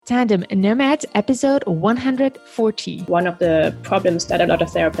Tandem Nomads, episode 140. One of the problems that a lot of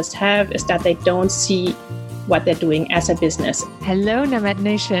therapists have is that they don't see what they're doing as a business. Hello, Nomad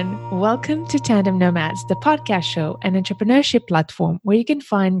Nation. Welcome to Tandem Nomads, the podcast show and entrepreneurship platform where you can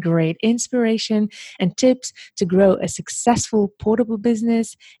find great inspiration and tips to grow a successful portable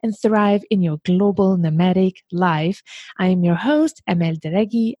business and thrive in your global nomadic life. I am your host, Amel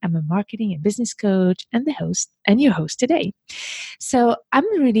Deregi. I'm a marketing and business coach and your host today. So I'm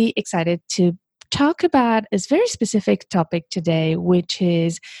really excited to talk about a very specific topic today, which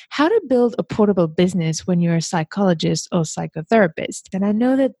is how to build a portable business when you're a psychologist or psychotherapist. And I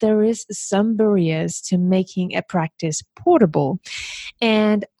know that there is some barriers to making a practice portable.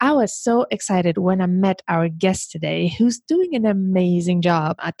 And I was so excited when I met our guest today, who's doing an amazing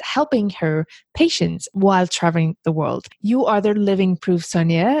job at helping her patients while traveling the world. You are the living proof,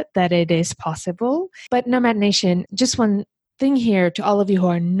 Sonia, that it is possible. But Nomad Nation, just one thing here to all of you who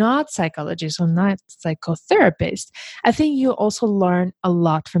are not psychologists or not psychotherapists, I think you also learn a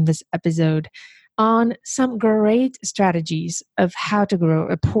lot from this episode on some great strategies of how to grow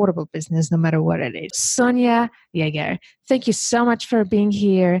a portable business, no matter what it is. Sonia Jaeger, thank you so much for being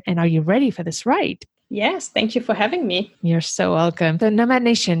here. And are you ready for this ride? Yes, thank you for having me. You're so welcome. The Nomad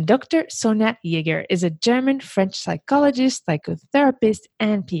Nation, Dr. Sonia Jaeger is a German-French psychologist, psychotherapist,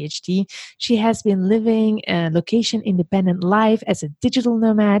 and PhD. She has been living a location-independent life as a digital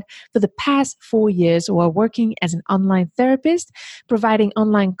nomad for the past 4 years while working as an online therapist, providing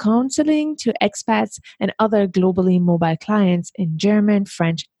online counseling to expats and other globally mobile clients in German,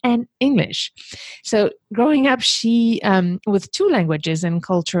 French, and English. So growing up, she, with 2 languages and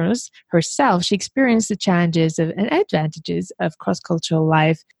cultures herself, she experienced the challenges and advantages of cross-cultural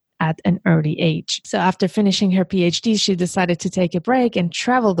life at an early age. So after finishing her PhD, she decided to take a break and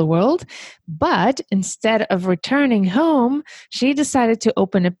travel the world. But instead of returning home, she decided to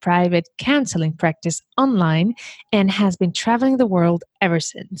open a private counseling practice online and has been traveling the world ever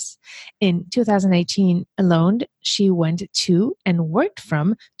since. In 2018 alone, she went to and worked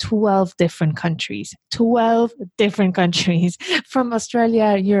from 12 different countries. 12 different countries from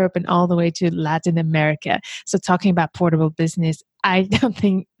Australia, Europe, and all the way to Latin America. So talking about portable business, I don't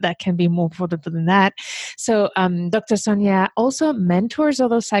think that can be more portable than that. So Dr. Sonia also mentors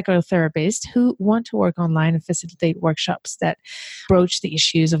other psychotherapists who want to work online and facilitate workshops that broach the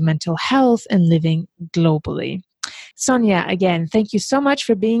issues of mental health and living globally. Sonia, again, thank you so much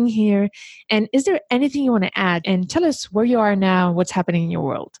for being here. And is there anything you want to add? And tell us where you are now, what's happening in your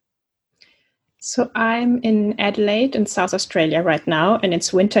world. So I'm in Adelaide in South Australia right now, and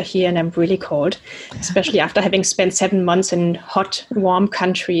it's winter here and I'm really cold, especially after having spent 7 months in hot, warm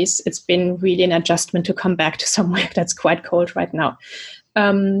countries. It's been really an adjustment to come back to somewhere that's quite cold right now.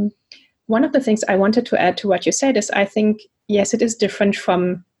 One of the things I wanted to add to what you said is I think, yes, it is different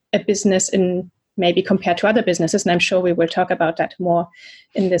from a business in maybe compared to other businesses, and I'm sure we will talk about that more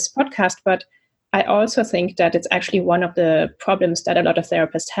in this podcast, but I also think that it's actually one of the problems that a lot of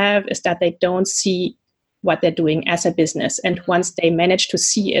therapists have is that they don't see what they're doing as a business. And once they manage to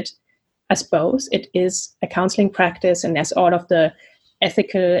see it as both, it is a counseling practice and there's all of the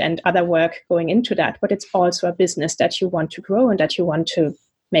ethical and other work going into that, but it's also a business that you want to grow and that you want to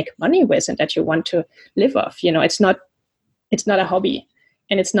make money with and that you want to live off. You know, it's not a hobby.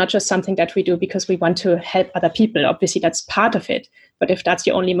 And it's not just something that we do because we want to help other people. Obviously, that's part of it. But if that's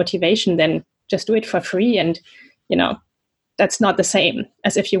your only motivation, then just do it for free. And, you know, that's not the same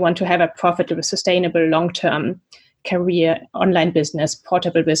as if you want to have a profitable, sustainable, long-term career, online business,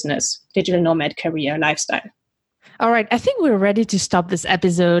 portable business, digital nomad career, lifestyle. All right, I think we're ready to stop this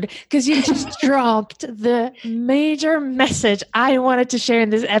episode because you just dropped the major message I wanted to share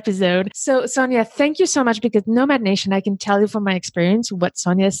in this episode. So, Sonia, thank you so much because Nomad Nation, I can tell you from my experience, what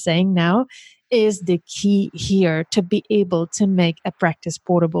Sonia is saying now is the key here to be able to make a practice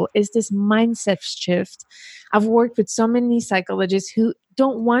portable is this mindset shift. I've worked with so many psychologists who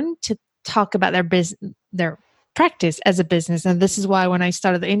don't want to talk about their business, their practice as a business. And this is why when I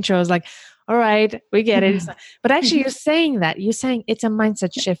started the intro, I was like, all right, we get it. But actually, you're saying it's a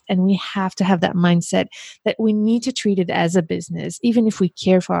mindset shift, and we have to have that mindset that we need to treat it as a business, even if we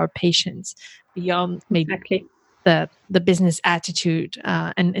care for our patients beyond maybe the business attitude.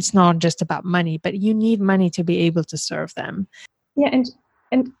 And it's not just about money, but you need money to be able to serve them. Yeah,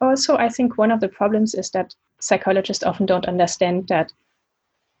 and also I think one of the problems is that psychologists often don't understand that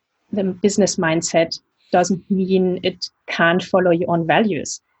the business mindset doesn't mean it can't follow your own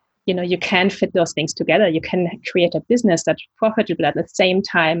values. You know, you can fit those things together. You can create a business that's profitable at the same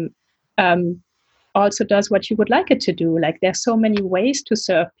time, also does what you would like it to do. Like there's so many ways to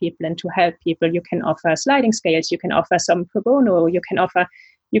serve people and to help people. You can offer sliding scales. You can offer some pro bono. You can offer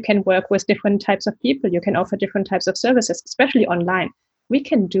You can work with different types of people. You can offer different types of services, especially online. We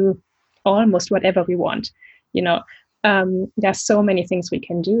can do almost whatever we want. There's so many things we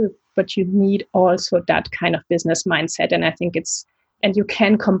can do, but you need also that kind of business mindset. And I think and you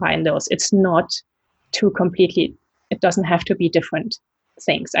can combine those. It's not it doesn't have to be different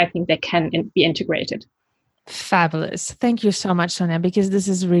things. I think they can be integrated. Fabulous. Thank you so much, Sonia, because this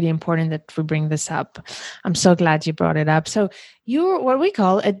is really important that we bring this up. I'm so glad you brought it up. So you're what we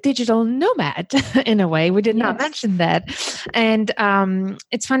call a digital nomad in a way. We did not mention that. And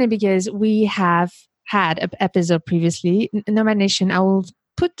it's funny because we have had an episode previously, Nomad Nation. I will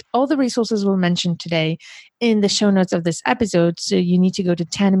put all the resources we'll mention today in the show notes of this episode. So you need to go to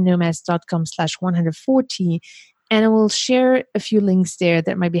tandemnomads.com/140. And I will share a few links there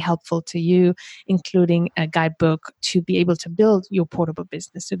that might be helpful to you, including a guidebook to be able to build your portable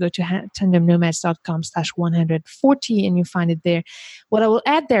business. So go to tandemnomads.com/140 and you find it there. What I will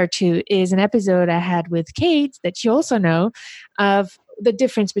add there too is an episode I had with Kate that you also know of the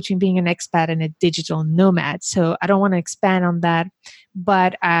difference between being an expat and a digital nomad. So I don't want to expand on that,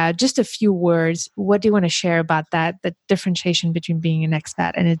 but just a few words. What do you want to share about that, the differentiation between being an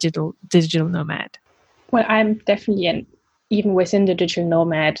expat and a digital nomad? Well, I'm definitely, even within the digital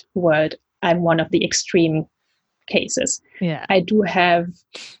nomad world, I'm one of the extreme cases. Yeah. I do have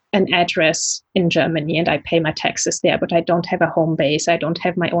an address in Germany and I pay my taxes there, but I don't have a home base. I don't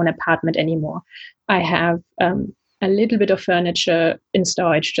have my own apartment anymore. I have a little bit of furniture in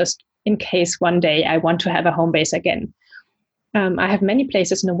storage just in case one day I want to have a home base again. I have many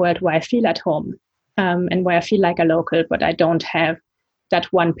places in the world where I feel at home and where I feel like a local, but I don't have that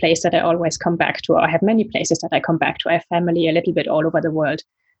one place that I always come back to. Or I have many places that I come back to. I have family a little bit all over the world.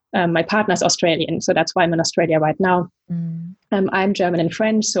 My partner's Australian, so that's why I'm in Australia right now. I'm German and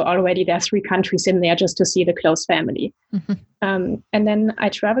French, so already there are 3 countries in there just to see the close family. And then I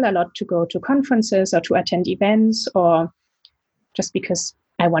travel a lot to go to conferences or to attend events, or just because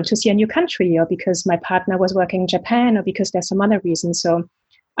I want to see a new country, or because my partner was working in Japan, or because there's some other reason. So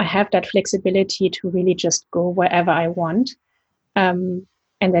I have that flexibility to really just go wherever I want.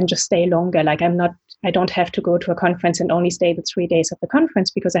 And then just stay longer. Like I don't have to go to a conference and only stay the 3 days of the conference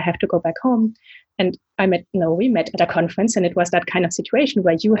because I have to go back home. And we met at a conference, and it was that kind of situation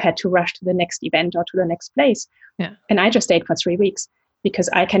where you had to rush to the next event or to the next place. Yeah. And I just stayed for 3 weeks because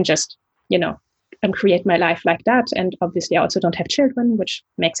I can just, create my life like that. And obviously I also don't have children, which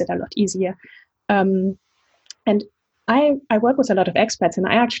makes it a lot easier. And I work with a lot of expats, and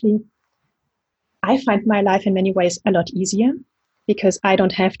I find my life in many ways a lot easier, because I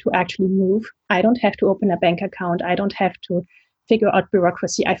don't have to actually move. I don't have to open a bank account. I don't have to figure out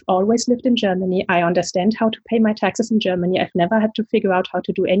bureaucracy. I've always lived in Germany. I understand how to pay my taxes in Germany. I've never had to figure out how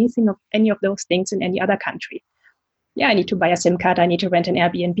to do any of those things in any other country. Yeah, I need to buy a SIM card. I need to rent an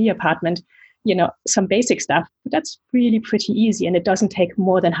Airbnb apartment, some basic stuff. But that's really pretty easy. And it doesn't take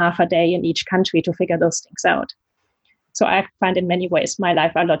more than half a day in each country to figure those things out. So I find in many ways my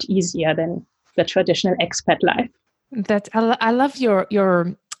life a lot easier than the traditional expat life. I love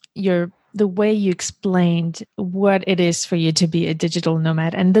the way you explained what it is for you to be a digital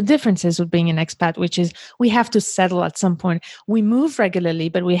nomad and the differences with being an expat, which is we have to settle at some point. We move regularly,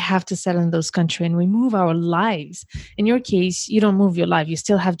 but we have to settle in those countries, and we move our lives. In your case, you don't move your life. You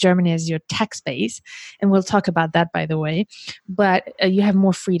still have Germany as your tax base. And we'll talk about that, by the way. But you have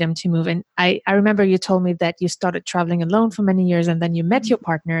more freedom to move. And I remember you told me that you started traveling alone for many years, and then you met your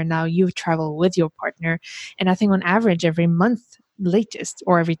partner, and now you travel with your partner. And I think on average, every month, latest,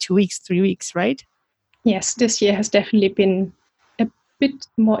 or every 2 weeks, 3 weeks, right? Yes, this year has definitely been a bit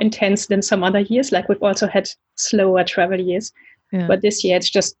more intense than some other years. Like we've also had slower travel years, but this year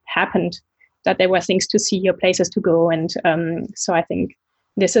it's just happened that there were things to see or places to go. And so I think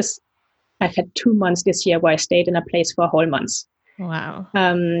I've had 2 months this year where I stayed in a place for a whole month. Wow.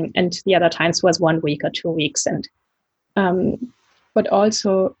 And the other times was 1 week or 2 weeks. And but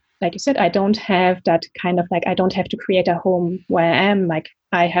also, like you said, I don't have that kind of I don't have to create a home where I am. Like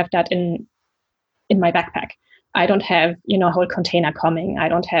I have that in my backpack. I don't have, a whole container coming. I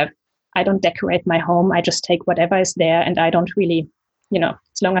don't decorate my home. I just take whatever is there, and I don't really,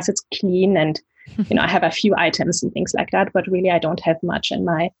 as long as it's clean and, I have a few items and things like that, but really I don't have much in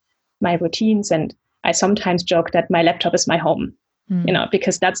my routines. And I sometimes joke that my laptop is my home,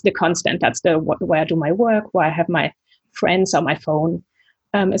 because that's the constant. That's where I do my work, where I have my friends, or my phone.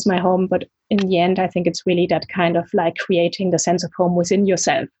 Is my home. But in the end, I think it's really that kind of creating the sense of home within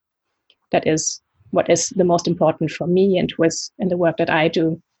yourself. That is what is the most important for me and the work that I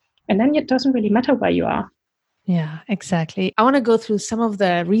do. And then it doesn't really matter where you are. Yeah, exactly. I want to go through some of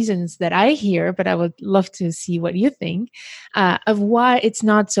the reasons that I hear, but I would love to see what you think of why it's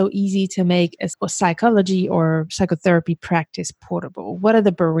not so easy to make a psychology or psychotherapy practice portable. What are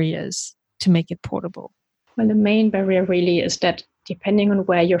the barriers to make it portable? Well, the main barrier really is that depending on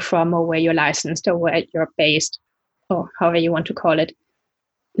where you're from or where you're licensed or where you're based, or however you want to call it,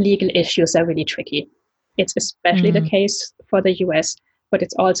 legal issues are really tricky. It's especially the case for the US, but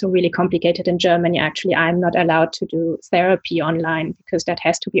it's also really complicated in Germany. Actually, I'm not allowed to do therapy online because that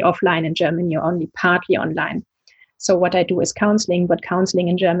has to be offline in Germany or only partly online. So what I do is counseling, but counseling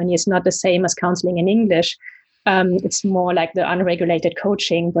in Germany is not the same as counseling in English. It's more like the unregulated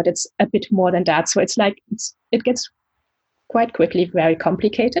coaching, but it's a bit more than that. So it gets quite quickly very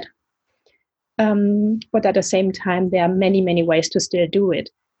complicated. But at the same time, there are many, many ways to still do it.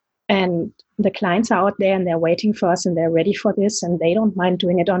 And the clients are out there and they're waiting for us and they're ready for this and they don't mind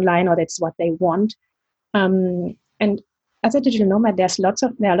doing it online or that's what they want. And as a digital nomad, there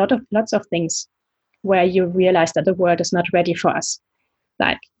are lots of things where you realize that the world is not ready for us.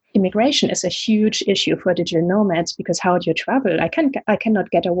 Like immigration is a huge issue for digital nomads because how do you travel? I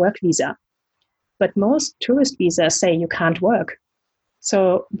cannot get a work visa, but most tourist visas say you can't work.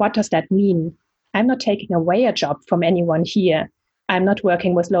 So what does that mean? I'm not taking away a job from anyone here. I'm not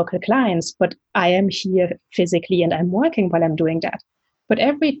working with local clients, but I am here physically and I'm working while I'm doing that. But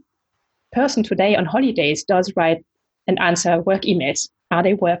every person today on holidays does write and answer work emails. Are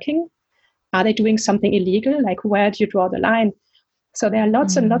they working? Are they doing something illegal? Like, where do you draw the line? So there are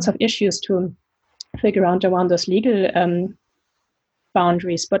lots and lots of issues to figure out around those legal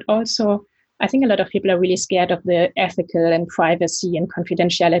boundaries. But also, I think a lot of people are really scared of the ethical and privacy and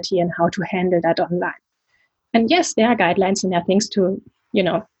confidentiality and how to handle that online. And yes, there are guidelines and there are things to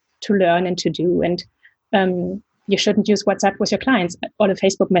learn and to do. And you shouldn't use WhatsApp with your clients or the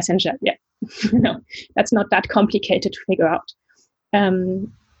Facebook Messenger. Yeah, that's not that complicated to figure out.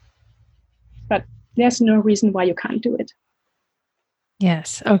 But there's no reason why you can't do it.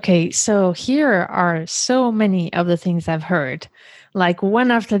 Yes. Okay. So here are so many of the things I've heard, like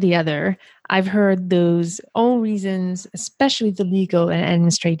one after the other. I've heard those all reasons, especially the legal and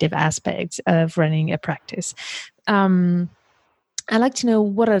administrative aspects of running a practice. I'd like to know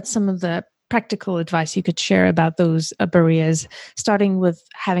what are some of the practical advice you could share about those barriers, starting with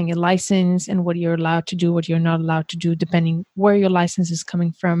having a license and what you're allowed to do, what you're not allowed to do, depending where your license is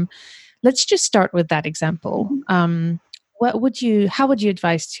coming from. Let's just start with that example. How would you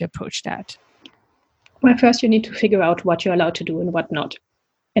advise to approach that? Well, first you need to figure out what you're allowed to do and what not.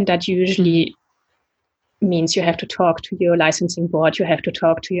 And that usually means you have to talk to your licensing board. You have to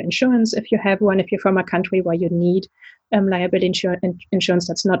talk to your insurance if you have one. If you're from a country where you need liability insurance,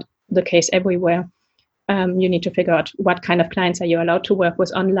 that's not the case everywhere. You need to figure out what kind of clients are you allowed to work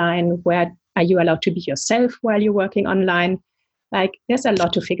with online? Where are you allowed to be yourself while you're working online? Like, there's a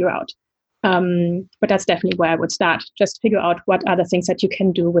lot to figure out. But that's definitely where I would start. Just figure out what are the things that you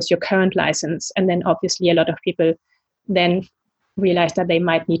can do with your current license. And then obviously a lot of people then realize that they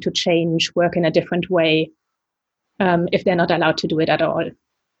might need to change, work in a different way if they're not allowed to do it at all.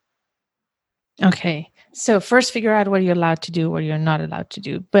 Okay. So first figure out what you're allowed to do, what you're not allowed to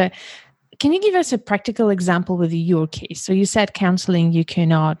do. But can you give us a practical example with your case? So you said counseling, you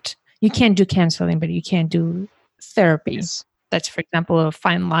can't do counseling, but you can't do therapy. Yes. That's, for example, a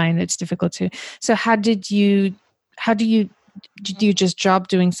fine line. It's difficult to. So do you just job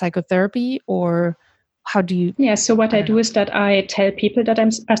doing psychotherapy, or how do you? Yeah. So what I do is that I tell people that I'm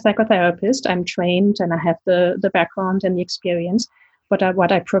a psychotherapist. I'm trained and I have the background and the experience. But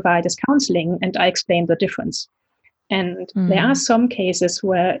what I provide is counseling, and I explain the difference. And there are some cases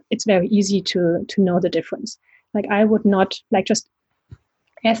where it's very easy to know the difference. Like, I would not, like, just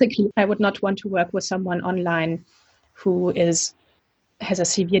ethically, I would not want to work with someone online who has a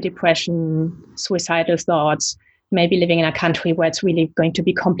severe depression, suicidal thoughts, maybe living in a country where it's really going to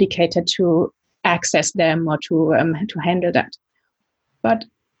be complicated to access them or to handle that. But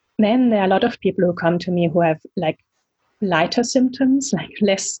then there are a lot of people who come to me who have like lighter symptoms, like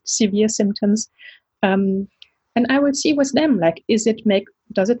less severe symptoms. And I will see with them, like, does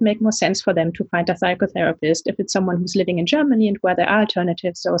it make more sense for them to find a psychotherapist if it's someone who's living in Germany and where there are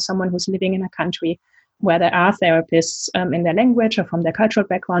alternatives, or someone who's living in a country where there are therapists in their language or from their cultural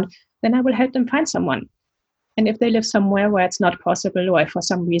background, then I will help them find someone. And if they live somewhere where it's not possible, or if for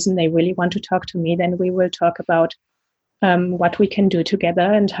some reason they really want to talk to me, then we will talk about what we can do together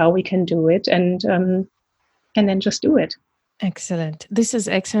and how we can do it, and then just do it. Excellent. This is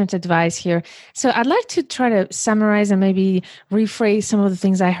excellent advice here. So I'd like to try to summarize and maybe rephrase some of the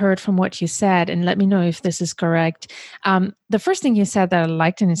things I heard from what you said, and let me know if this is correct. The first thing you said that I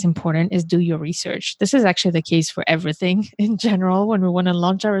liked and is important is do your research. This is actually the case for everything in general. When we want to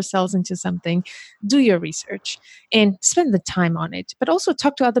launch ourselves into something, do your research and spend the time on it, but also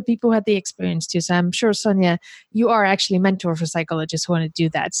talk to other people who had the experience too. So I'm sure, Sonia, you are actually a mentor for psychologists who want to do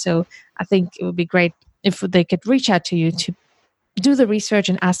that. So I think it would be great if they could reach out to you to do the research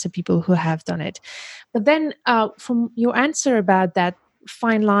and ask the people who have done it. But then from your answer about that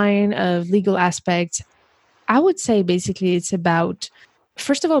fine line of legal aspects, I would say basically it's about,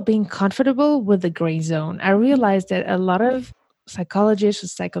 first of all, being comfortable with the gray zone. I realized that a lot of psychologists or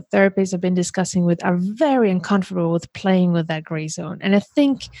psychotherapists I've been discussing with are very uncomfortable with playing with that gray zone. And I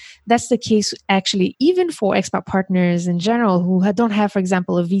think that's the case actually even for expat partners in general who don't have, for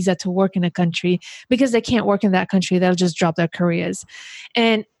example, a visa to work in a country because they can't work in that country. They'll just drop their careers.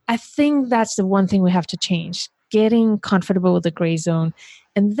 And I think that's the one thing we have to change, getting comfortable with the gray zone.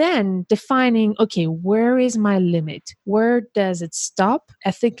 And then defining, okay, where is my limit? Where does it stop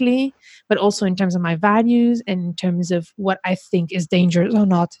ethically, but also in terms of my values and in terms of what I think is dangerous or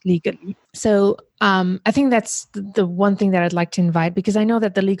not legally? So I think that's the one thing that I'd like to invite, because I know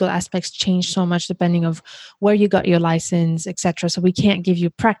that the legal aspects change so much depending of where you got your license, etc. So we can't give you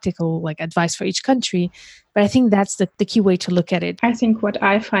practical advice for each country, but I think that's the key way to look at it. I think what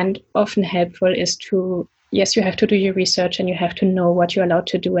I find often helpful is yes, you have to do your research and you have to know what you're allowed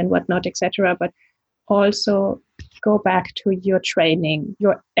to do and what not, etc. But also go back to your training,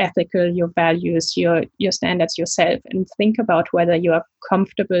 your ethical, your values, your standards yourself, and think about whether you are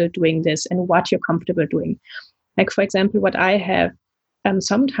comfortable doing this and what you're comfortable doing. Like, for example, what I have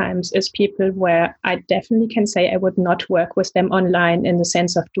sometimes is people where I definitely can say I would not work with them online in the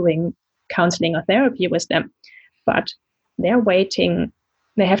sense of doing counseling or therapy with them, but they're waiting.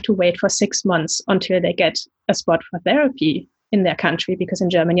 They have to wait for 6 months until they get a spot for therapy in their country, because in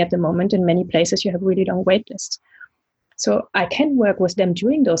Germany at the moment, in many places, you have really long wait lists. So I can work with them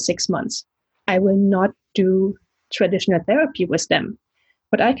during those 6 months. I will not do traditional therapy with them,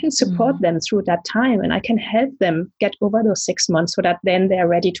 but I can support them through that time, and I can help them get over those 6 months so that then they're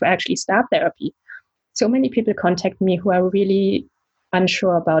ready to actually start therapy. So many people contact me who are really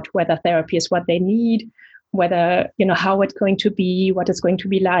unsure about whether therapy is what they need, whether, how it's going to be, what it's going to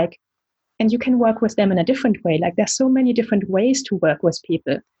be like. And you can work with them in a different way. Like, there's so many different ways to work with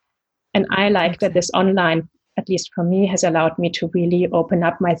people. And I like that this online, at least for me, has allowed me to really open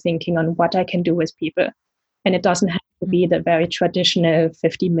up my thinking on what I can do with people. And it doesn't have to be the very traditional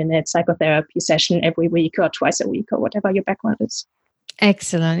 50-minute psychotherapy session every week or twice a week or whatever your background is.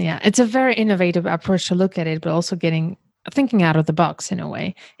 Excellent. Yeah. It's a very innovative approach to look at it, but also thinking out of the box in a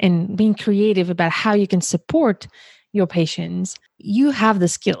way and being creative about how you can support your patients. You have the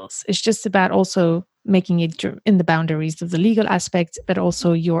skills. It's just about also making it in the boundaries of the legal aspects, but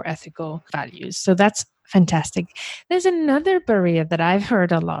also your ethical values. So that's fantastic. There's another barrier that I've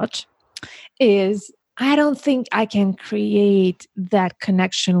heard a lot is I don't think I can create that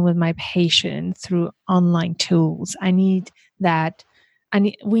connection with my patient through online tools.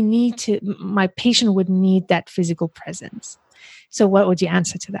 My patient would need that physical presence. So what would you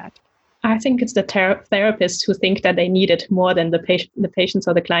answer to that? I think it's the therapists who think that they need it more than the patients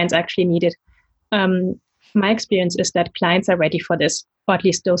or the clients actually need it. My experience is that clients are ready for this, or at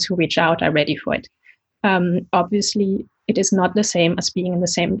least those who reach out are ready for it. Obviously, it is not the same as being in the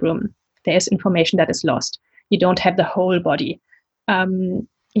same room. There is information that is lost. You don't have the whole body.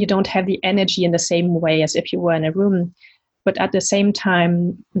 You don't have the energy in the same way as if you were in a room. But at the same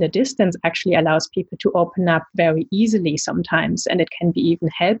time, the distance actually allows people to open up very easily sometimes, and it can be even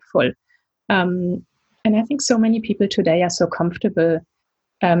helpful. And I think so many people today are so comfortable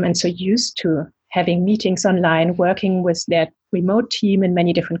and so used to having meetings online, working with their remote team in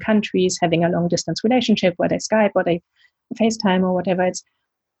many different countries, having a long distance relationship, whether they Skype or they FaceTime or whatever. It's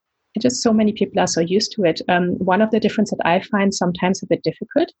just so many people are so used to it. One of the differences that I find sometimes a bit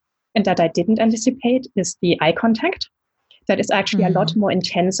difficult and that I didn't anticipate is the eye contact. That is actually a lot more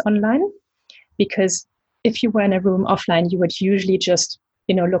intense online, because if you were in a room offline, you would usually just,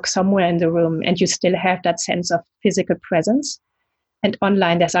 look somewhere in the room and you still have that sense of physical presence. And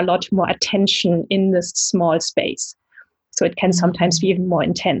online, there's a lot more attention in this small space. So it can sometimes be even more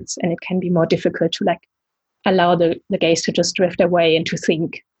intense, and it can be more difficult to allow the gaze to just drift away and to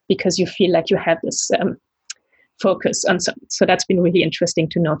think, because you feel like you have this focus on something. So that's been really interesting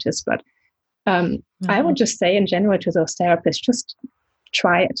to notice. But I would just say in general to those therapists, just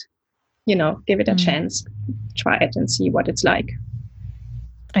try it, give it a chance, try it and see what it's like.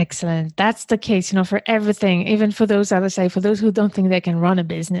 Excellent. That's the case, for everything, even for those, I would say, for those who don't think they can run a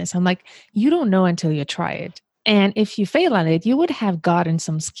business. I'm like, you don't know until you try it. And if you fail at it, you would have gotten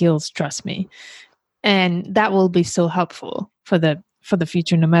some skills, trust me. And that will be so helpful for the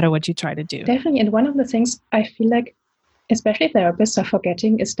future, no matter what you try to do. Definitely. And one of the things I feel like, especially therapists are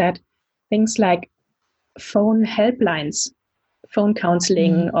forgetting, is that things like phone helplines, phone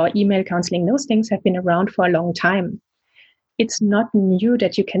counseling or email counseling, those things have been around for a long time. It's not new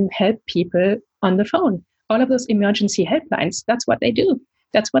that you can help people on the phone. All of those emergency helplines, that's what they do.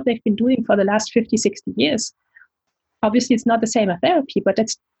 That's what they've been doing for the last 50, 60 years. Obviously, it's not the same as therapy, but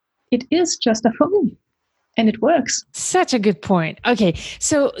it is just a phone and it works. Such a good point. Okay,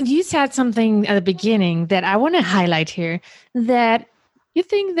 so you said something at the beginning that I want to highlight here, that you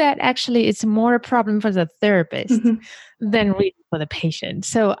think that actually it's more a problem for the therapist than really for the patient.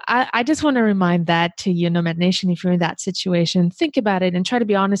 So I just want to remind that to you, Nomad Nation, if you're in that situation, think about it and try to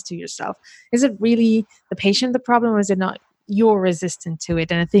be honest to yourself. Is it really the patient the problem, or is it not you're resistant to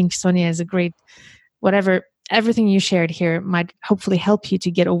it? And I think Sonia is a great, everything you shared here might hopefully help you to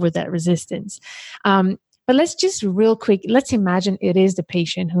get over that resistance. But let's just real quick, let's imagine it is the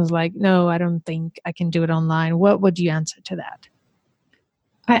patient who's like, no, I don't think I can do it online. What would you answer to that?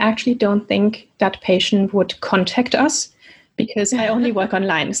 I actually don't think that patient would contact us because I only work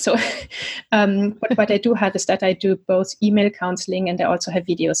online. So but what I do have is that I do both email counseling and I also have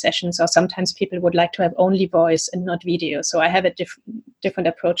video sessions, or sometimes people would like to have only voice and not video. So I have a different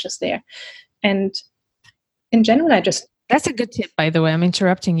approaches there. And in general, That's a good tip, by the way. I'm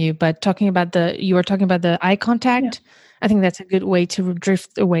interrupting you, but you were talking about the eye contact. Yeah. I think that's a good way to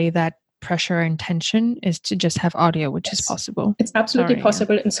drift away that pressure and tension, is to just have audio, which is possible. It's absolutely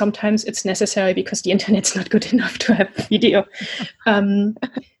possible. Yeah. And sometimes it's necessary because the internet's not good enough to have video.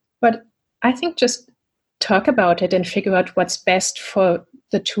 But I think just talk about it and figure out what's best for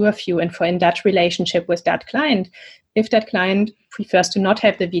the two of you and for in that relationship with that client. If that client prefers to not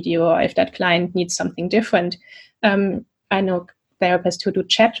have the video, or if that client needs something different. I know therapists who do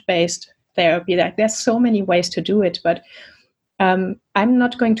chat-based therapy. Like, there's so many ways to do it, but I'm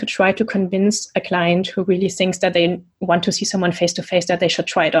not going to try to convince a client who really thinks that they want to see someone face-to-face that they should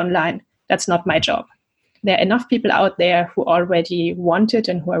try it online. That's not my job. There are enough people out there who already want it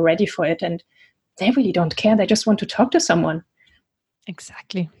and who are ready for it, and they really don't care. They just want to talk to someone.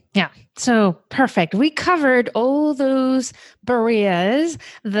 Exactly. Yeah. So perfect. We covered all those barriers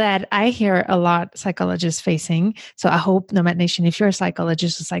that I hear a lot psychologists facing. So I hope, Nomad Nation, if you're a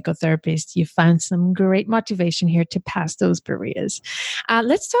psychologist or psychotherapist, you found some great motivation here to pass those barriers.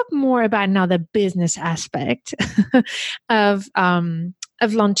 Let's talk more about now the business aspect of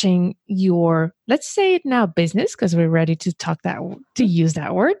launching your, let's say it now, business, because we're ready to use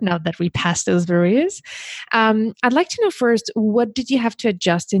that word now that we passed those barriers. I'd like to know first, what did you have to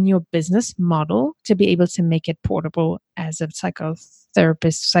adjust in your business model to be able to make it portable as a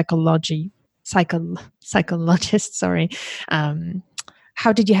psychotherapist, psychologist, sorry.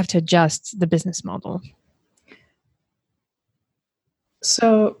 How did you have to adjust the business model?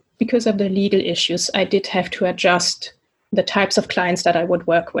 So because of the legal issues, I did have to adjust the types of clients that I would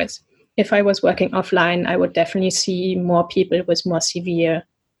work with. If I was working offline, I would definitely see more people with more severe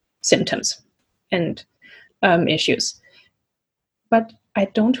symptoms and issues. But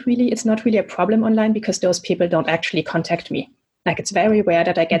it's not really a problem online because those people don't actually contact me. Like, it's very rare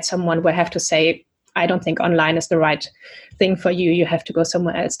that I get someone where I have to say, I don't think online is the right thing for you. You have to go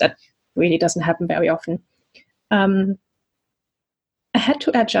somewhere else. That really doesn't happen very often. I had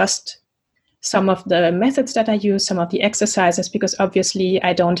to adjust some of the methods that I use, some of the exercises, because obviously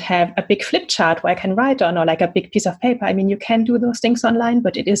I don't have a big flip chart where I can write on, or like a big piece of paper. I mean, you can do those things online,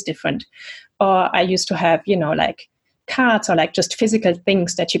 but it is different. Or I used to have, like cards or like just physical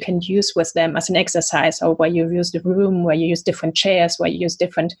things that you can use with them as an exercise, or where you use the room, where you use different chairs, where you use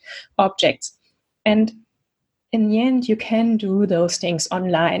different objects. And in the end, you can do those things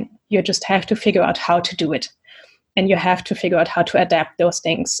online. You just have to figure out how to do it. And you have to figure out how to adapt those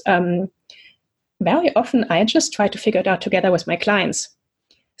things. Very often, I just try to figure it out together with my clients.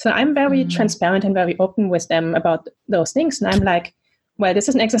 So I'm very transparent and very open with them about those things. And I'm like, well, this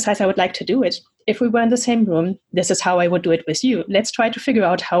is an exercise I would like to do it. If we were in the same room, this is how I would do it with you. Let's try to figure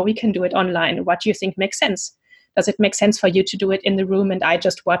out how we can do it online. What do you think makes sense? Does it make sense for you to do it in the room and I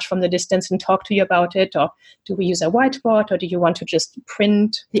just watch from the distance and talk to you about it? Or do we use a whiteboard? Or do you want to just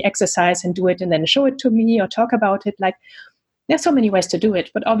print the exercise and do it and then show it to me or talk about it? Like, there's so many ways to do it,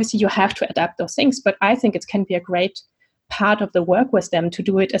 but obviously you have to adapt those things. But I think it can be a great part of the work with them to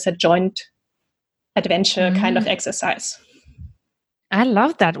do it as a joint adventure kind of exercise. I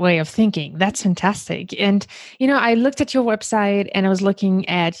love that way of thinking. That's fantastic. And, I looked at your website and I was looking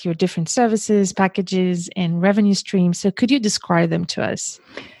at your different services, packages, and revenue streams. So could you describe them to us?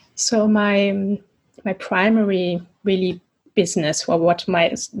 So my primary really business, or what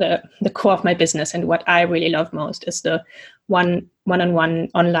the core of my business and what I really love most, is the one-on-one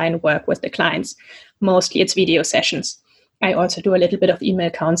online work with the clients. Mostly it's video sessions. I also do a little bit of email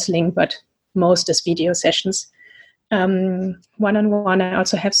counseling, but most is video sessions. One-on-one, I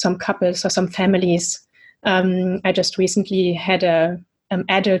also have some couples or some families. I just recently had a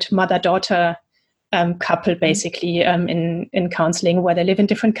adult mother-daughter couple, basically, in counseling, where they live in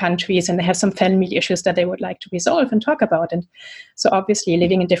different countries and they have some family issues that they would like to resolve and talk about. And so obviously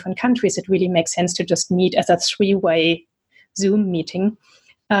living in different countries, it really makes sense to just meet as a 3-way Zoom meeting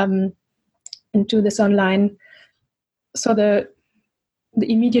and do this online. So the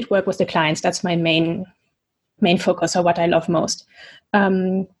immediate work with the clients, that's my main focus, or what I love most.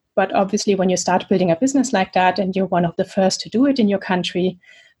 But obviously when you start building a business like that and you're one of the first to do it in your country,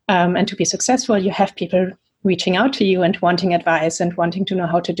 and to be successful, you have people reaching out to you and wanting advice and wanting to know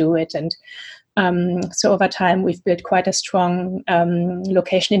how to do it. And so over time, we've built quite a strong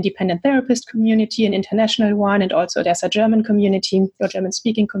location-independent therapist community, an international one, and also there's a German community, or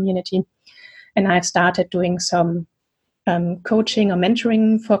German-speaking community. And I've started doing some coaching or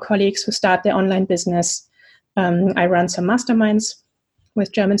mentoring for colleagues who start their online business. I run some masterminds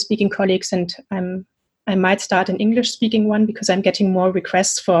with German-speaking colleagues, and I might start an English-speaking one because I'm getting more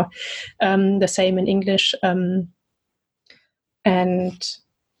requests for the same in English. And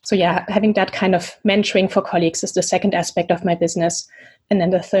so, having that kind of mentoring for colleagues is the second aspect of my business. And then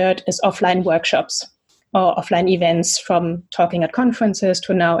the third is offline workshops or offline events, from talking at conferences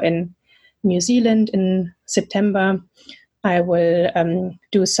to now in New Zealand in September. I will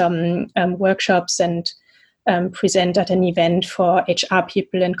do some workshops and present at an event for HR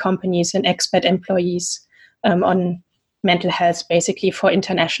people and companies and expat employees on mental health, basically for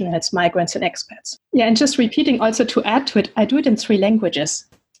internationals, migrants, and expats. Yeah, and just repeating also, to add to it, I do it in 3 languages.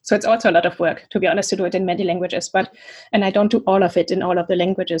 So it's also a lot of work, to be honest, to do it in many languages. And I don't do all of it in all of the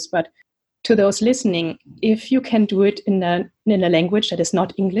languages. But to those listening, if you can do it in a language that is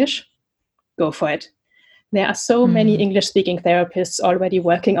not English, go for it. There are so many English-speaking therapists already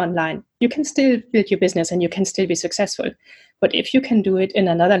working online. You can still build your business and you can still be successful. But if you can do it in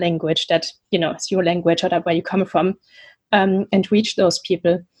another language that, is your language or that where you come from, and reach those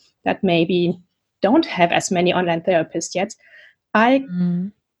people that maybe don't have as many online therapists yet, I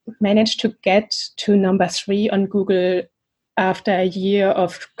managed to get to number 3 on Google after a year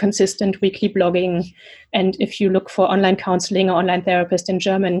of consistent weekly blogging. And if you look for online counseling or online therapist in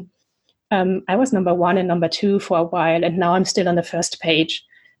German, I was number 1 and number 2 for a while, and now I'm still on the first page.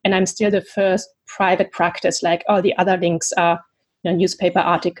 And I'm still the first private practice. Like all the other links are newspaper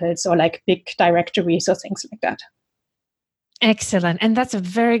articles or like big directories or things like that. Excellent. And that's a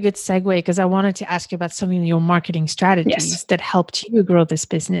very good segue, because I wanted to ask you about some of your marketing strategies that helped you grow this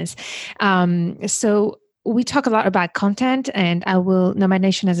business. So we talk a lot about content, and I will, Nomad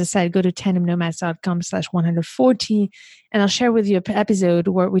Nation, as I said, go to tandemnomads.com/140, and I'll share with you an episode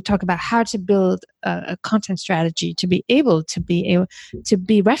where we talk about how to build a content strategy to be able to be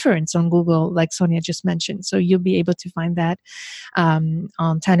referenced on Google, like Sonia just mentioned. So you'll be able to find that on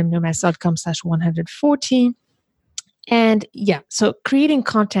tandemnomads.com/140. And so creating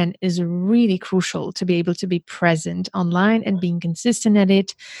content is really crucial to be able to be present online and being consistent at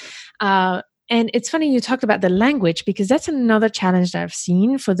it. And it's funny you talked about the language, because that's another challenge that I've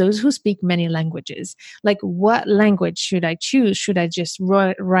seen for those who speak many languages. Like, what language should I choose? Should I just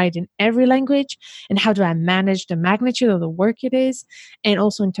write in every language? And how do I manage the magnitude of the work it is? And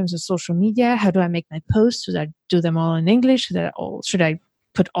also in terms of social media, how do I make my posts? Should I do them all in English? Should I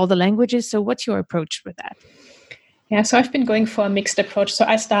put all the languages? So what's your approach with that? Yeah, so I've been going for a mixed approach. So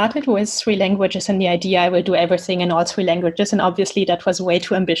I started with 3 languages and the idea I will do everything in all 3 languages. And obviously that was way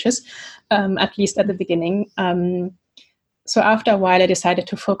too ambitious, at least at the beginning. So after a while, I decided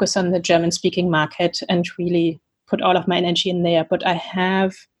to focus on the German-speaking market and really put all of my energy in there. But I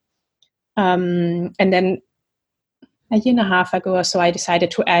have, and then a year and a half ago or so, I decided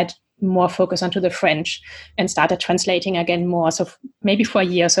to add more focus onto the French and started translating again more. So maybe for a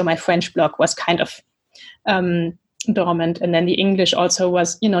year or so, my French blog was kind of dormant, and then the English also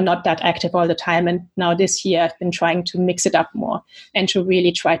was not that active all the time. And now this year I've been trying to mix it up more and to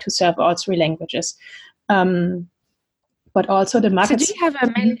really try to serve all 3 languages, but also the market. So do you have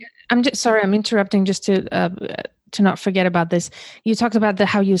I'm sorry, I'm interrupting just to to not forget about this. You talked about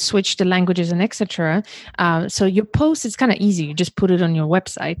how you switch the languages and etc. So your post, it's kind of easy. You just put it on your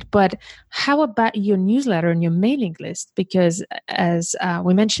website. But how about your newsletter and your mailing list? Because as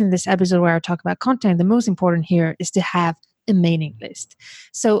we mentioned in this episode where I talk about content, the most important here is to have a mailing list.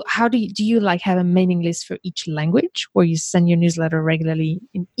 So how do you like have a mailing list for each language, where you send your newsletter regularly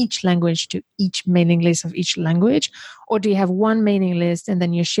in each language to each mailing list of each language? Or do you have one mailing list and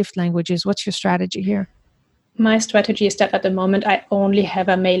then you shift languages? What's your strategy here? My strategy is that at the moment I only have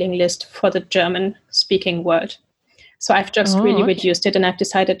a mailing list for the German speaking world. So I've just really reduced it, and I've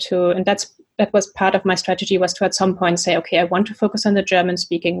decided to, and that was part of my strategy, was to at some point say, okay, I want to focus on the German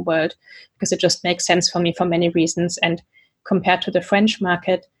speaking world because it just makes sense for me for many reasons. And compared to the French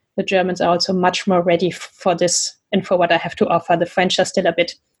market, the Germans are also much more ready for this and for what I have to offer. The French are still a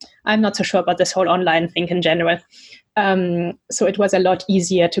bit, I'm not so sure about this whole online thing in general. So it was a lot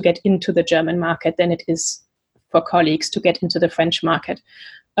easier to get into the German market than it is for colleagues to get into the French market,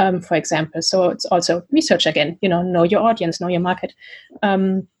 for example. So it's also research again, know your audience, know your market.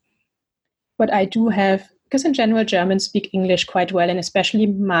 But I do have, because in general, Germans speak English quite well, and especially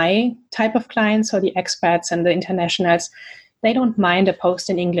my type of clients, or the expats and the internationals, they don't mind a post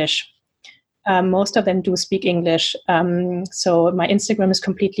in English. Most of them do speak English. So my Instagram is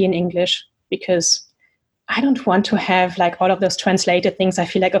completely in English because I don't want to have like all of those translated things. I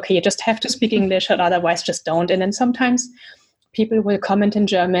feel like, okay, you just have to speak English or otherwise just don't. And then sometimes people will comment in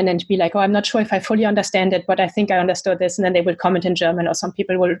German and be like, oh, I'm not sure if I fully understand it, but I think I understood this. And then they will comment in German, or some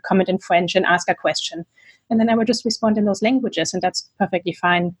people will comment in French and ask a question. And then I will just respond in those languages, and that's perfectly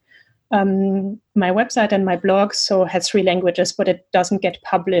fine. My website and my blog has 3 languages, but it doesn't get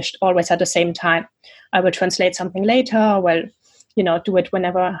published always at the same time. I will translate something later, do it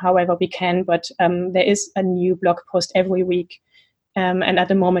however we can. But there is a new blog post every week. And at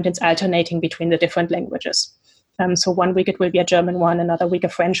the moment, it's alternating between the different languages. So one week it will be a German one, another week a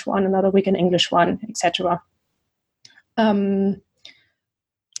French one, another week an English one, etc. And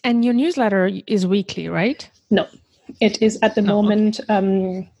your newsletter is weekly, right? No, it is at the moment.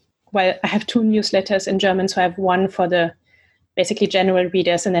 Okay. I have 2 newsletters in German. So I have one for the basically general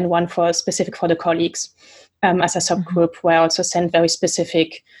readers, and then one specific for the colleagues as a subgroup, where I also send very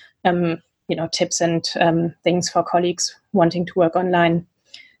specific, tips and things for colleagues wanting to work online.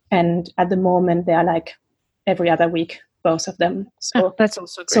 And at the moment, they are like every other week, both of them. So that's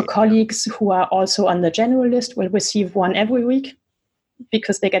also great. So colleagues who are also on the general list will receive one every week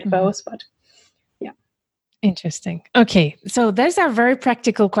because they get both. But yeah. Interesting. Okay. So those are very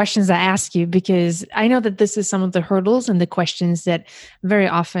practical questions I ask you, because I know that this is some of the hurdles and the questions that very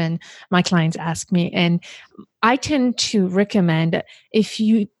often my clients ask me. And I tend to recommend, if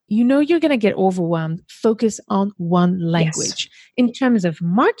you're going to get overwhelmed, focus on one language in terms of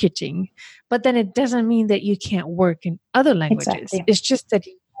marketing, but then it doesn't mean that you can't work in other languages. Exactly. It's just that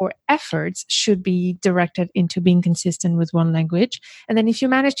your efforts should be directed into being consistent with one language. And then if you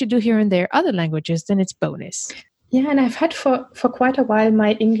manage to do here and there other languages, then it's bonus. Yeah, and I've had for quite a while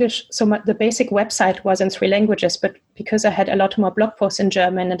my English, the basic website was in 3 languages, but because I had a lot more blog posts in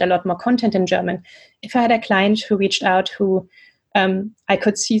German and a lot more content in German, if I had a client who reached out who I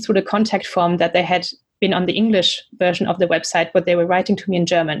could see through the contact form that they had been on the English version of the website, but they were writing to me in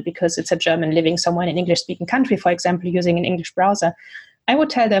German because it's a German living somewhere in an English-speaking country, for example, using an English browser, I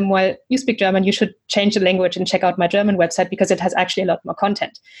would tell them, well, you speak German, you should change the language and check out my German website because it has actually a lot more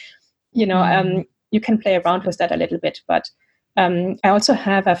content. You can play around with that a little bit, but I also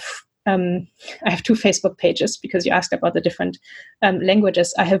have I have 2 Facebook pages because you asked about the different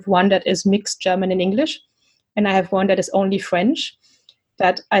languages. I have one that is mixed German and English, and I have one that is only French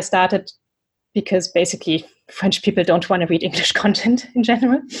that I started because basically French people don't want to read English content in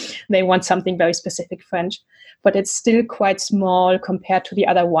general. They want something very specific French, but it's still quite small compared to the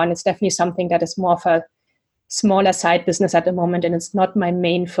other one. It's definitely something that is more of a smaller side business at the moment, and it's not my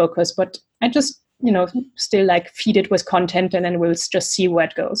main focus, but I just, still feed it with content, and then we'll just see where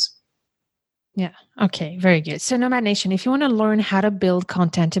it goes. Yeah. Okay. Very good. So Nomad Nation, if you want to learn how to build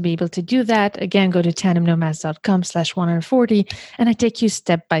content to be able to do that, again, go to tandemnomads.com/140, and I take you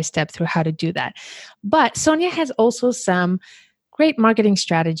step by step through how to do that. But Sonia has also some great marketing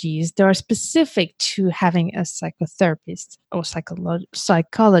strategies that are specific to having a psychotherapist or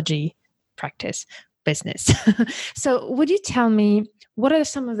psychology practice business. So would you tell me, what are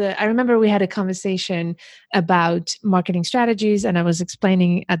some of I remember we had a conversation about marketing strategies, and I was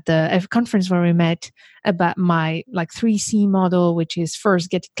explaining at the conference where we met about my 3C model, which is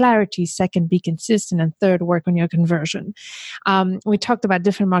first, get clarity, second, be consistent, and third, work on your conversion. We talked about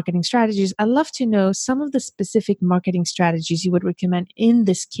different marketing strategies. I'd love to know some of the specific marketing strategies you would recommend in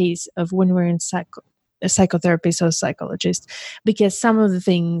this case of when we're in a psychotherapist or psychologist, because some of the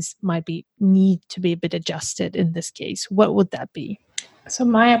things need to be a bit adjusted in this case. What would that be? So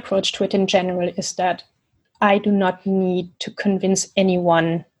my approach to it in general is that I do not need to convince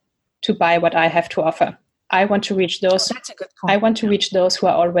anyone to buy what I have to offer. I want to reach those. That's a good point. I want to reach those who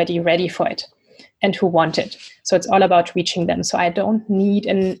are already ready for it and who want it. So it's all about reaching them. So I don't need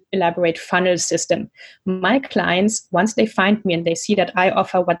an elaborate funnel system. My clients, once they find me and they see that I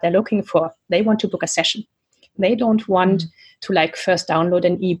offer what they're looking for, they want to book a session. They don't want to like first download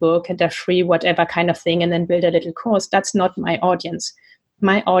an ebook and a free whatever kind of thing and then build a little course. That's not my audience.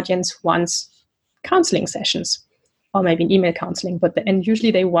 My audience wants counseling sessions or maybe an email counseling, and usually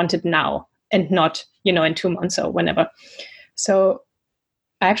they want it now and not, in 2 months or whenever. So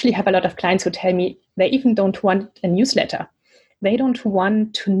I actually have a lot of clients who tell me they even don't want a newsletter. They don't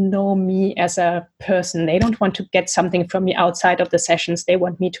want to know me as a person. They don't want to get something from me outside of the sessions. They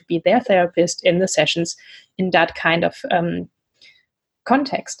want me to be their therapist in the sessions in that kind of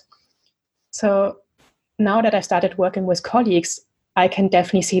context. So now that I started working with colleagues, I can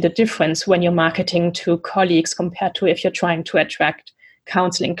definitely see the difference when you're marketing to colleagues compared to if you're trying to attract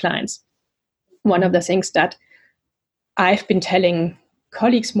counseling clients. One of the things that I've been telling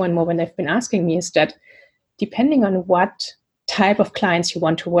colleagues more and more when they've been asking me is that depending on what type of clients you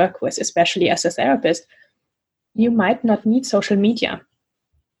want to work with, especially as a therapist, you might not need social media.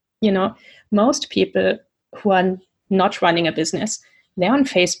 Most people who are not running a business, they're on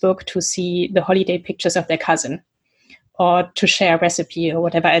Facebook to see the holiday pictures of their cousin or to share a recipe or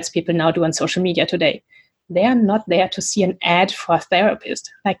whatever else people now do on social media today. They are not there to see an ad for a therapist.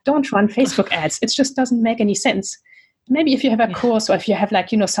 Like, don't run Facebook ads. It just doesn't make any sense. Maybe if you have a course or if you have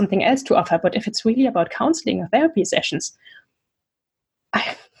something else to offer, but if it's really about counseling or therapy sessions,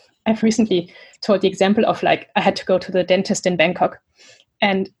 I've recently told the example of I had to go to the dentist in Bangkok,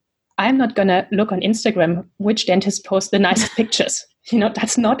 and I'm not going to look on Instagram which dentist posts the nicest pictures.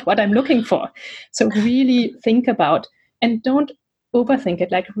 That's not what I'm looking for. So really think about, and don't overthink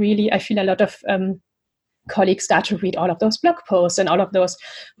it. Really, I feel a lot of colleagues start to read all of those blog posts and all of those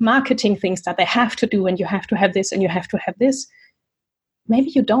marketing things that they have to do, and you have to have this and you have to have this. Maybe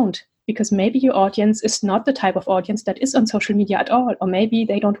you don't, because maybe your audience is not the type of audience that is on social media at all, or maybe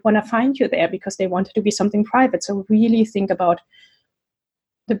they don't want to find you there because they want it to be something private. So really think about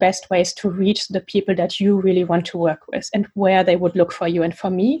the best ways to reach the people that you really want to work with and where they would look for you. And for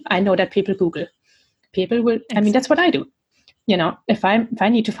me, I know that people Google. People will, that's what I do. If I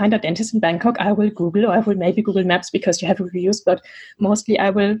need to find a dentist in Bangkok, I will Google, or I will maybe Google Maps because you have reviews, but mostly I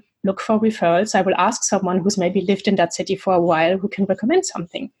will look for referrals. I will ask someone who's maybe lived in that city for a while who can recommend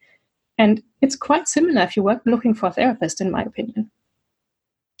something. And it's quite similar if you work looking for a therapist, in my opinion.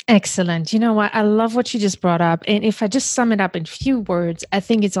 Excellent. You know what? I love what you just brought up. And if I just sum it up in few words, I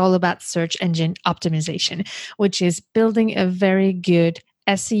think it's all about search engine optimization, which is building a very good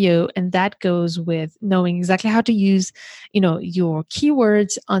SEO. And that goes with knowing exactly how to use, your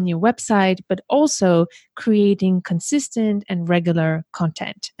keywords on your website, but also creating consistent and regular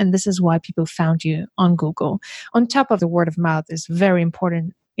content. And this is why people found you on Google. On top of the word of mouth is very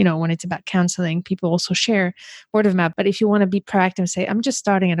important. When it's about counseling, people also share word of mouth. But if you want to be proactive and say, I'm just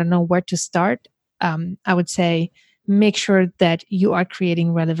starting, I don't know where to start, I would say, make sure that you are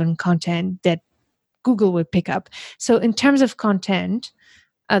creating relevant content that Google will pick up. So in terms of content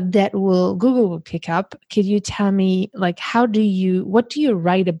Google will pick up, could you tell me, what do you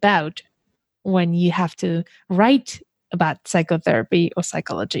write about when you have to write about psychotherapy or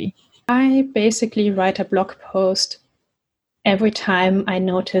psychology? I basically write a blog post every time I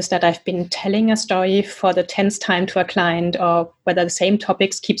notice that I've been telling a story for the 10th time to a client, or whether the same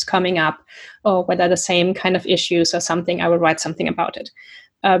topics keeps coming up, or whether the same kind of issues or something, I will write something about it.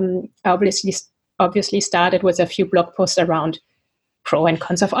 I obviously started with a few blog posts around pro and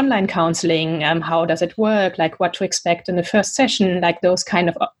cons of online counseling, how does it work, what to expect in the first session, those kind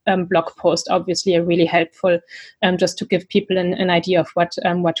of blog posts obviously are really helpful, just to give people an idea of what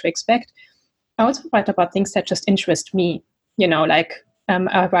to expect. I also write about things that just interest me.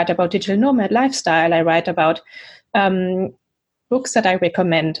 I write about digital nomad lifestyle. I write about books that I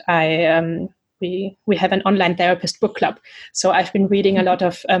recommend. We have an online therapist book club. So I've been reading a lot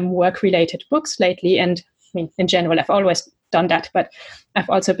of work-related books lately. And in general, I've always done that, but I've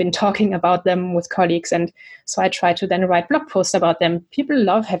also been talking about them with colleagues. And so I try to then write blog posts about them. People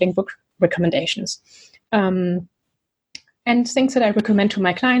love having book recommendations. And things that I recommend to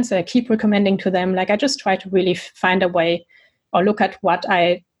my clients that I keep recommending to them. I just try to really find a way, or look at what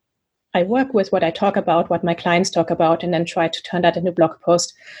I work with, what I talk about, what my clients talk about, and then try to turn that into a blog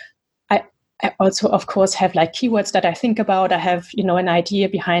post. I also, of course, have like keywords that I think about. I have, an idea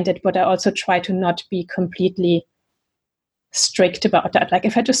behind it, but I also try to not be completely strict about that. Like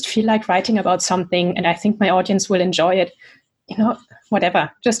if I just feel like writing about something and I think my audience will enjoy it,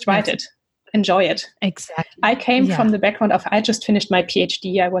 whatever, just write it, enjoy it. Exactly. I came from the background of, I just finished my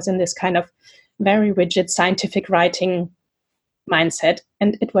PhD. I was in this kind of very rigid scientific writing mindset.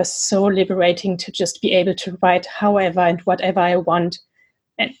 And it was so liberating to just be able to write however and whatever I want.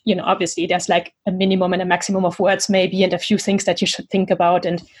 And, obviously there's like a minimum and a maximum of words maybe, and a few things that you should think about.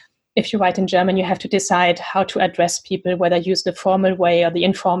 And if you write in German, you have to decide how to address people, whether use the formal way or the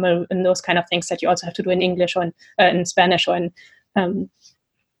informal, and those kind of things that you also have to do in English or in Spanish or in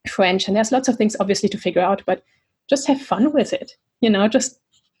French. And there's lots of things obviously to figure out, but just have fun with it, and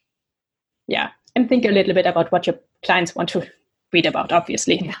think a little bit about what your clients want to read about,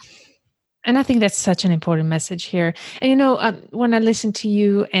 obviously. Yeah. And I think that's such an important message here. And, when I listen to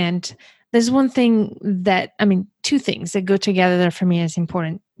you, and there's one thing two things that go together that for me is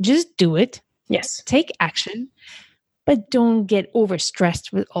important. Just do it. Yes. Take action, but don't get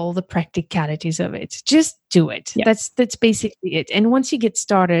overstressed with all the practicalities of it. Just do it. Yeah. That's basically it. And once you get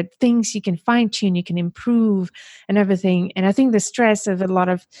started, things you can fine tune, you can improve and everything. And I think the stress of a lot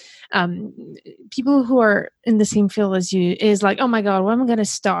of people who are in the same field as you is like, oh my God, where am I going to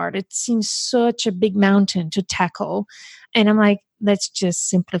start? It seems such a big mountain to tackle. And I'm like, let's just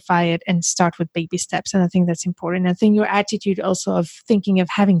simplify it and start with baby steps. And I think that's important. I think your attitude also of thinking of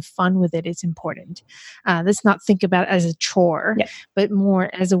having fun with it is important. Let's not think about it as a chore, but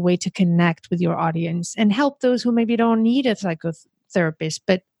more as a way to connect with your audience and help those who maybe don't need a psychotherapist,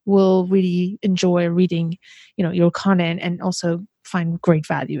 but will really enjoy reading, your content and also find great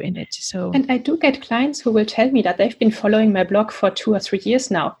value in it. And I do get clients who will tell me that they've been following my blog for 2 or 3 years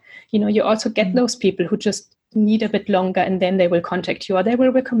now. You also get those people who just need a bit longer, and then they will contact you or they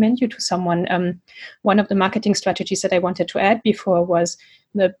will recommend you to someone. One of the marketing strategies that I wanted to add before was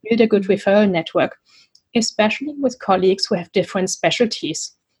the Build a Good Referral Network, especially with colleagues who have different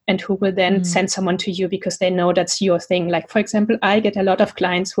specialties and who will then send someone to you because they know that's your thing. Like, for example, I get a lot of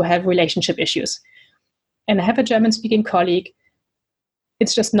clients who have relationship issues, and I have a German-speaking colleague.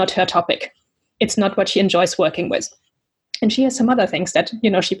 It's just not her topic. It's not what she enjoys working with. And she has some other things that,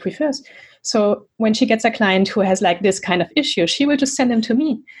 she prefers. So when she gets a client who has like this kind of issue, she will just send them to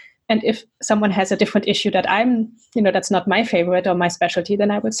me. And if someone has a different issue that that's not my favorite or my specialty, then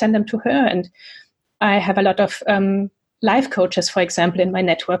I will send them to her. And I have a lot of life coaches, for example, in my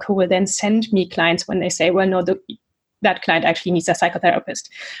network who will then send me clients when they say, well, no, that client actually needs a psychotherapist,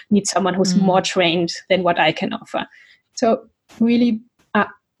 needs someone who's more trained than what I can offer. So really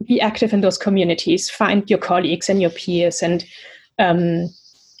be active in those communities, find your colleagues and your peers, and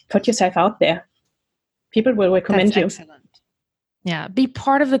put yourself out there. People will recommend you. Excellent. Yeah, be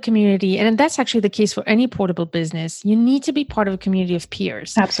part of the community. And that's actually the case for any portable business. You need to be part of a community of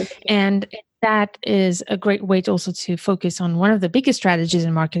peers. Absolutely. And that is a great way to also to focus on one of the biggest strategies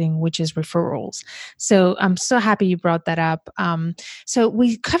in marketing, which is referrals. So I'm so happy you brought that up. So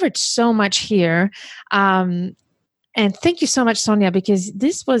we covered so much here. And thank you so much, Sonia, because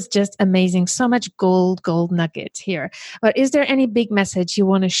this was just amazing. So much gold nuggets here. But is there any big message you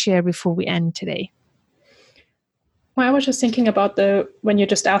want to share before we end today? Well, I was just thinking about when you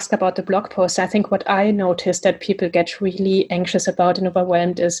just asked about the blog post, I think what I noticed that people get really anxious about and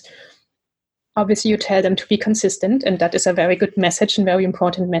overwhelmed is, obviously you tell them to be consistent, and that is a very good message and very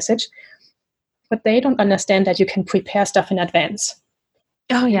important message. But they don't understand that you can prepare stuff in advance.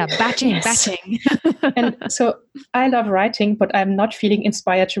 Oh yeah, batching. And so I love writing, but I'm not feeling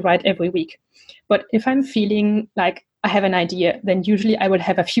inspired to write every week. But if I'm feeling like I have an idea, then usually I will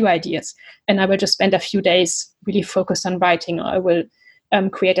have a few ideas, and I will just spend a few days really focused on writing, or I will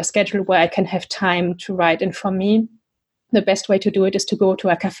create a schedule where I can have time to write. And for me, the best way to do it is to go to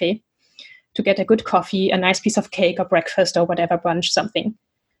a cafe, to get a good coffee, a nice piece of cake or breakfast or whatever, brunch, something,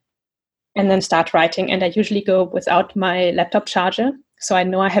 and then start writing. And I usually go without my laptop charger. So I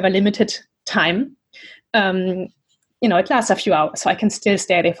know I have a limited time. It lasts a few hours, so I can still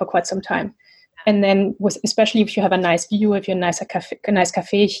stay there for quite some time. And then, especially if you have a nice view, if you're a nice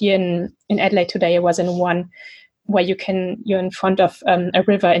cafe here in Adelaide today, I was in one where you're in front of a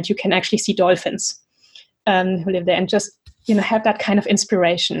river and you can actually see dolphins who live there, and just have that kind of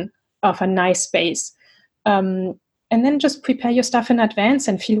inspiration of a nice space. And then just prepare your stuff in advance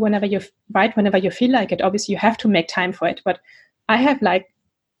and whenever you feel like it. Obviously, you have to make time for it, but I have like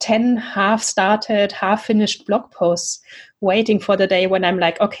 10 half-started, half-finished blog posts waiting for the day when I'm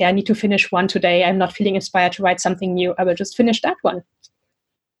like, okay, I need to finish one today. I'm not feeling inspired to write something new. I will just finish that one.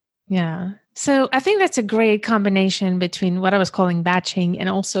 Yeah. So I think that's a great combination between what I was calling batching and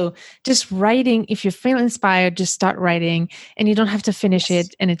also just writing. If you feel inspired, just start writing and you don't have to finish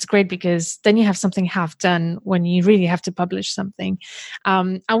it. And it's great because then you have something half done when you really have to publish something.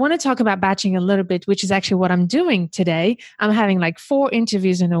 I want to talk about batching a little bit, which is actually what I'm doing today. I'm having like 4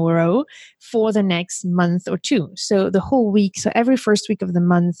 interviews in a row for the next month or 2. So the whole week. So every first week of the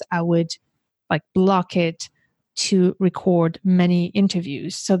month, I would like block it to record many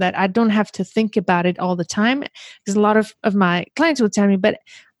interviews so that I don't have to think about it all the time. Because a lot of my clients will tell me, but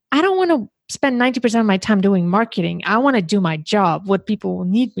I don't want to spend 90% of my time doing marketing. I want to do my job, what people will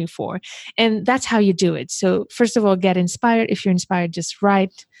need me for. And that's how you do it. So first of all, get inspired. If you're inspired, just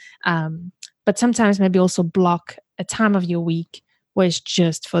write. But sometimes maybe also block a time of your week where it's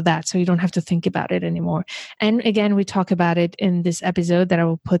just for that. So you don't have to think about it anymore. And again, we talk about it in this episode that I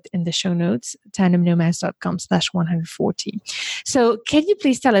will put in the show notes, tandemnomads.com/140. So can you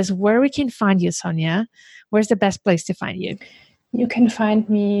please tell us where we can find you, Sonia? Where's the best place to find you? You can find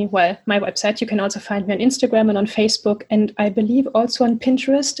me, well, my website. You can also find me on Instagram and on Facebook, and I believe also on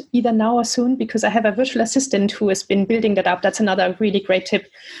Pinterest, either now or soon, because I have a virtual assistant who has been building that up. That's another really great tip.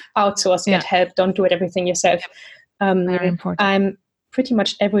 Outsource, get help. Don't do it everything yourself. Very important. I'm pretty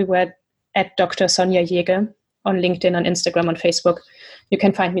much everywhere at Dr. Sonia Jaeger on LinkedIn, on Instagram, on Facebook. You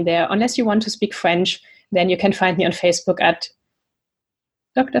can find me there. Unless you want to speak French, then you can find me on Facebook at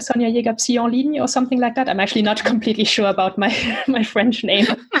Dr. Sonia Jaeger Psy en ligne or something like that. I'm actually not completely sure about my French name.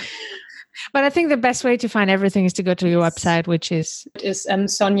 But I think the best way to find everything is to go to your website, which is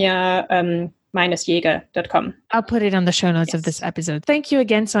Sonia-Jaeger.com. I'll put it on the show notes of this episode. Thank you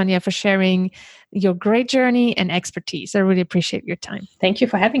again, Sonia, for sharing your great journey and expertise. I really appreciate your time. Thank you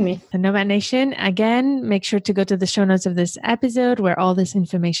for having me. The Nomad Nation, again, make sure to go to the show notes of this episode where all this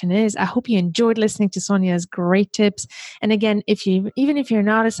information is. I hope you enjoyed listening to Sonia's great tips. And again, even if you're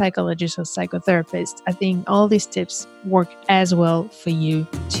not a psychologist or psychotherapist, I think all these tips work as well for you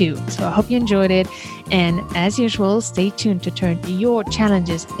too. So I hope you enjoyed it. And as usual, stay tuned to turn your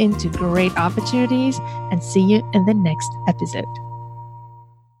challenges into great opportunities, and see you in the next episode.